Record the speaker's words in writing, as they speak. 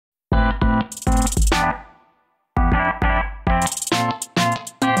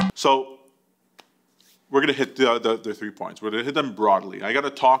So we're going to hit the 3 points. We're going to hit them broadly. I got a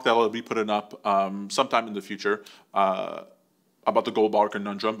talk that will be putting up sometime in the future about the gold bar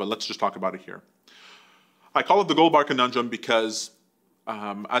conundrum, but let's just talk about it here. I call it the gold bar conundrum because,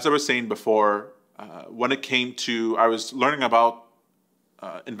 as I was saying before, when it came to, I was learning about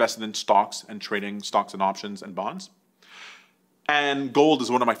investing in stocks and trading stocks and options and bonds. And gold is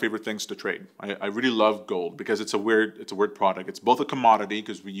one of my favorite things to trade. I really love gold because it's a weird product. It's both a commodity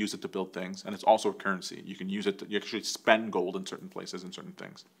because we use it to build things, and it's also a currency. You can use it you actually spend gold in certain places and certain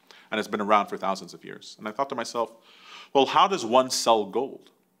things. And it's been around for thousands of years. And I thought to myself, well, how does one sell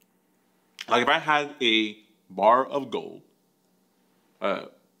gold? Like if I had a bar of gold,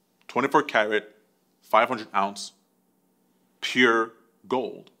 24 karat, 500 ounce, pure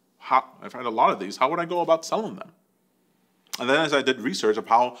gold. If I had a lot of these, how would I go about selling them? And then as I did research of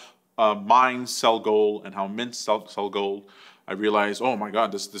how mines sell gold and how mints sell gold, I realized, oh my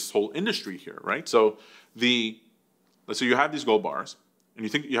God, this whole industry here, right? So let's say you have these gold bars,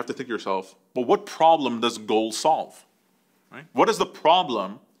 and you have to think to yourself, well, what problem does gold solve? Right? What is the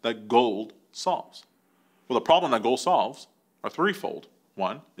problem that gold solves? Well, the problem that gold solves are threefold.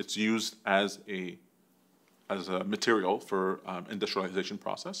 One, it's used as a material for industrialization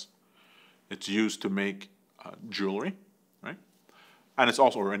process. It's used to make jewelry, right? And it's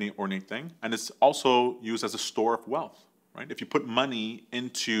also any ornate thing. And it's also used as a store of wealth, right? If you put money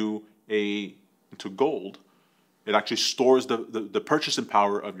into gold, it actually stores the purchasing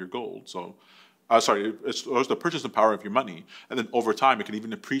power of your gold. So, it stores the purchasing power of your money. And then over time, it can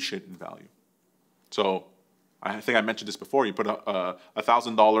even appreciate in value. So I think I mentioned this before. You put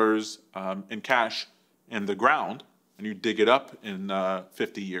 $1,000 in cash in the ground, and you dig it up in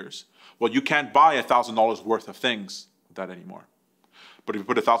 50 years. Well, you can't buy $1,000 worth of things with that anymore. But if you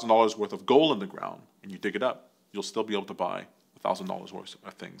put $1,000 worth of gold in the ground and you dig it up, you'll still be able to buy $1,000 worth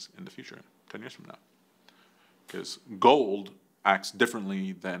of things in the future, 10 years from now. Because gold acts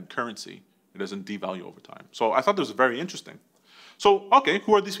differently than currency. It doesn't devalue over time. So I thought this was very interesting. So, okay,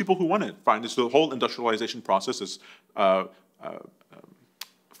 who are these people who want it? Fine, it's the whole industrialization process is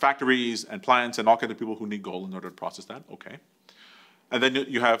factories and plants and all kinds of people who need gold in order to process that, okay. And then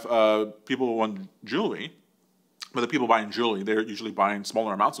you have people who want jewelry, but the people buying jewelry, they're usually buying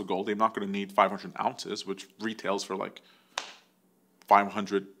smaller amounts of gold. They're not going to need 500 ounces, which retails for like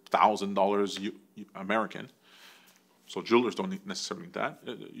 $500,000 American. So jewelers don't necessarily need that.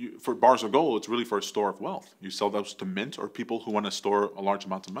 For bars of gold, it's really for a store of wealth. You sell those to mint or people who want to store a large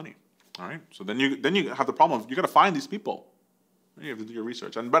amount of money. All right. So then you have the problem of you got to find these people. You have to do your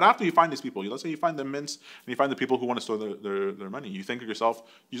research. But after you find these people, let's say you find the mints and you find the people who want to store their money. You think to yourself,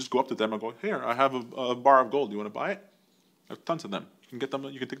 you just go up to them and go, here, I have a bar of gold. Do you want to buy it? I have tons of them. You can get them.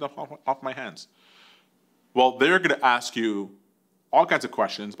 You can take them off my hands. Well, they're going to ask you all kinds of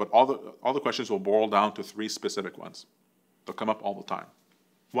questions, but all the questions will boil down to 3 specific ones. They'll come up all the time.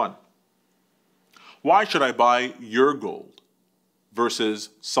 1, why should I buy your gold versus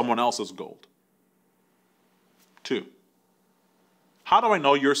someone else's gold? 2, how do I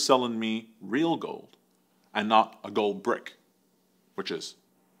know you're selling me real gold and not a gold brick, which is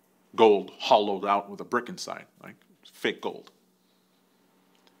gold hollowed out with a brick inside, like fake gold?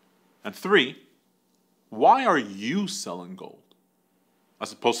 And 3, why are you selling gold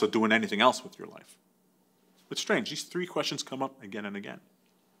as opposed to doing anything else with your life? It's strange. These 3 questions come up again and again.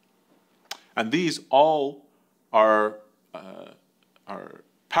 And these all are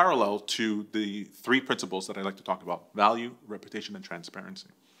parallel to the 3 principles that I like to talk about: value, reputation, and transparency.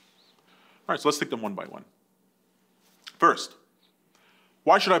 All right, so let's take them one by one. First,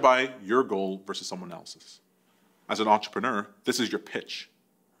 why should I buy your gold versus someone else's? As an entrepreneur, this is your pitch.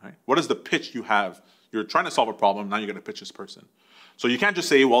 Right? What is the pitch you have? You're trying to solve a problem, now you're going to pitch this person. So you can't just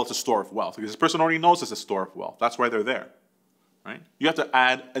say, well, it's a store of wealth, because this person already knows it's a store of wealth. That's why they're there. Right? You have to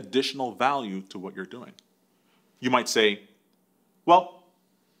add additional value to what you're doing. You might say, well,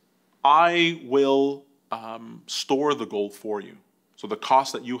 I will store the gold for you. So the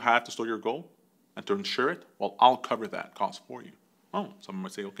cost that you have to store your gold and to insure it, well, I'll cover that cost for you. Oh, someone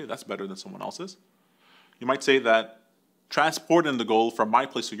might say, okay, that's better than someone else's. You might say that transporting the gold from my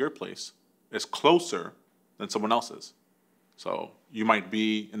place to your place is closer than someone else's. So you might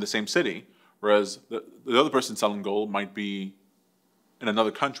be in the same city, whereas the other person selling gold might be in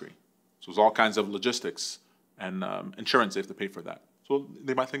another country. So there's all kinds of logistics and insurance they have to pay for that. So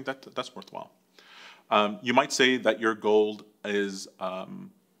they might think that that's worthwhile. You might say that your gold is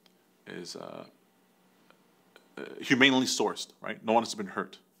humanely sourced, right? No one has been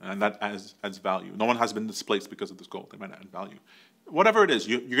hurt, and that adds value. No one has been displaced because of this gold. They might add value. Whatever it is,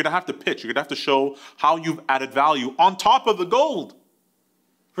 you're going to have to pitch. You're going to have to show how you've added value on top of the gold.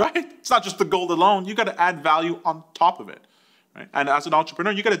 right? It's not just the gold alone. You got to add value on top of it, right? And as an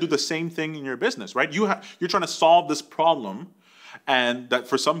entrepreneur, you got to do the same thing in your business, right? You're trying to solve this problem, and that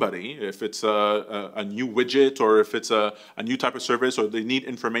for somebody, if it's a new widget or if it's a new type of service or they need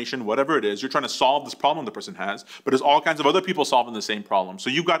information, whatever it is, you're trying to solve this problem the person has, but there's all kinds of other people solving the same problem. So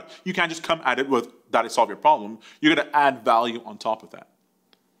you can't just come at it with that solve your problem. You got to add value on top of that.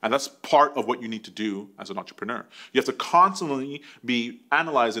 And that's part of what you need to do as an entrepreneur. You have to constantly be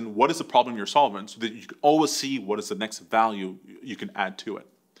analyzing what is the problem you're solving so that you can always see what is the next value you can add to it.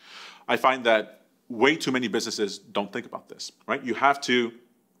 I find that way too many businesses don't think about this, right? You have to,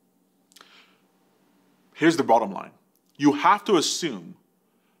 here's the bottom line. You have to assume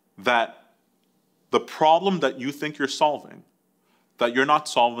that the problem that you think you're solving, that you're not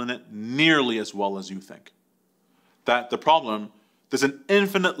solving it nearly as well as you think. That the problem, there's an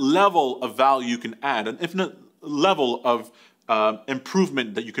infinite level of value you can add, an infinite level of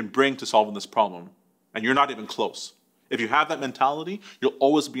improvement that you can bring to solving this problem, and you're not even close. If you have that mentality, you'll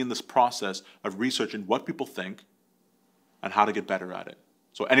always be in this process of researching what people think and how to get better at it.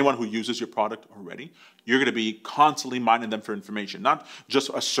 So anyone who uses your product already, you're going to be constantly mining them for information, not just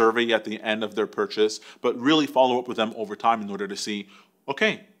a survey at the end of their purchase, but really follow up with them over time in order to see,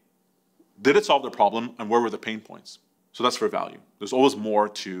 okay, did it solve the problem and where were the pain points? So that's for value. There's always more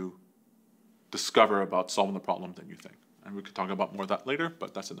to discover about solving the problem than you think. And we could talk about more of that later,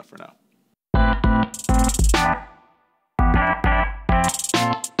 but that's enough for now.